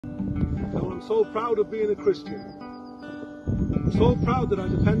I'm so proud of being a Christian. I'm so proud that I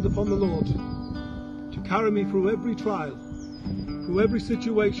depend upon the Lord to carry me through every trial, through every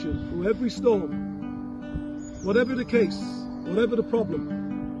situation, through every storm. Whatever the case, whatever the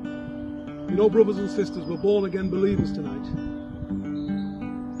problem. You know, brothers and sisters, we're born again believers tonight.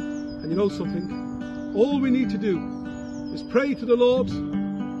 And you know something? All we need to do is pray to the Lord.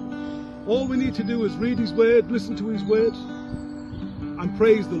 All we need to do is read His Word, listen to His Word, and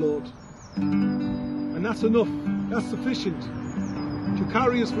praise the Lord. And that's enough. That's sufficient to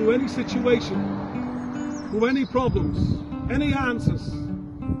carry us through any situation, through any problems, any answers.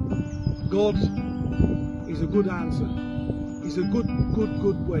 God is a good answer. He's a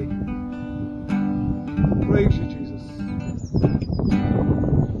good way. Praise you, Jesus.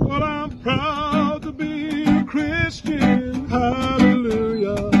 Well, I'm proud to be a Christian.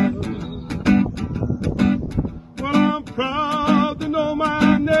 Hallelujah. Well, I'm proud to know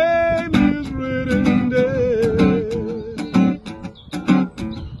my name is written there.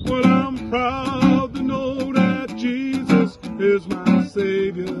 Well, I'm proud to know that Jesus is my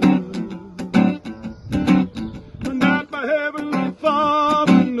Savior. And that my Heavenly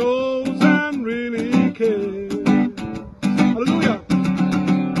Father knows and really cares. Hallelujah.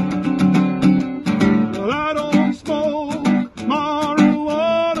 Well, I don't smoke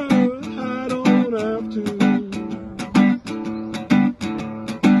marijuana, I don't have to.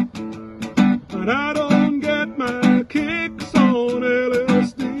 And I don't get my kicks on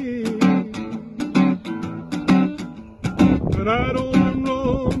LSD. And I don't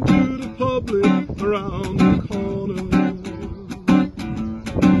run to the public around the corner.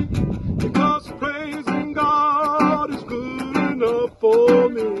 Because praising God is good enough for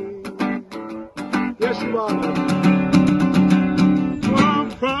me. Yes, you are, Lord. Well, I'm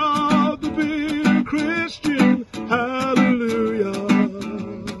proud to be a Christian. Hallelujah.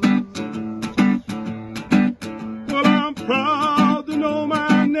 Well, I'm proud to know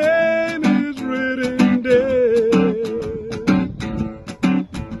my name is written there.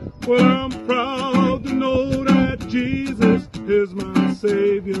 Well, I'm proud to know that Jesus is my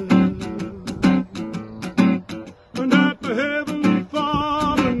Savior. And that my Heavenly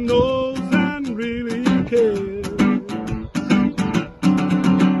Father knows and really cares.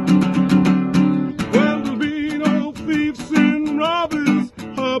 Well, there'll be no thieves and robbers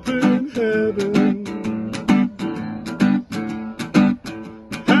up in heaven.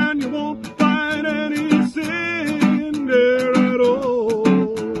 And you won't find any sin there at all.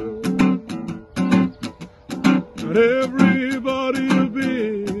 And everybody will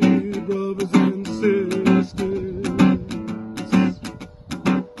be brothers and sisters.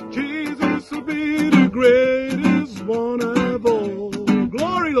 Jesus will be the greatest one of all.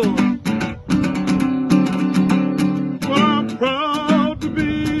 Glory, Lord. Well, I'm proud to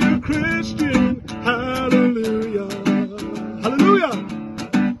be a Christian. Hallelujah. Hallelujah.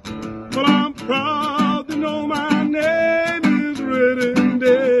 Well, I'm proud to know my name is written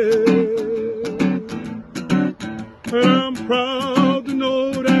there. And I'm proud to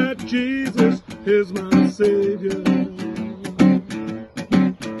know that Jesus is my Savior.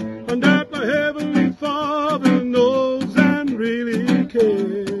 And that my Heavenly Father knows and really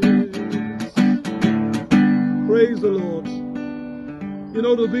cares. Praise the Lord. You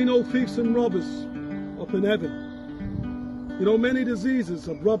know, there'll be no thieves and robbers up in heaven. You know, many diseases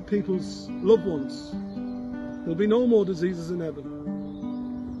have robbed people's loved ones. There'll be no more diseases in heaven.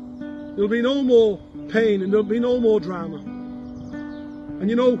 There'll be no more pain and there'll be no more drama. And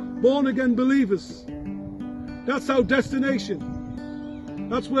you know, born again believers, that's our destination.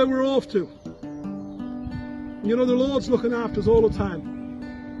 That's where we're off to. And you know, the Lord's looking after us all the time.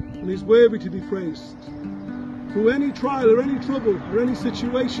 And He's worthy to be praised. Through any trial or any trouble or any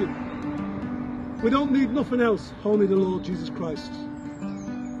situation, we don't need nothing else, only the Lord Jesus Christ.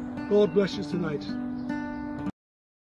 God bless you tonight.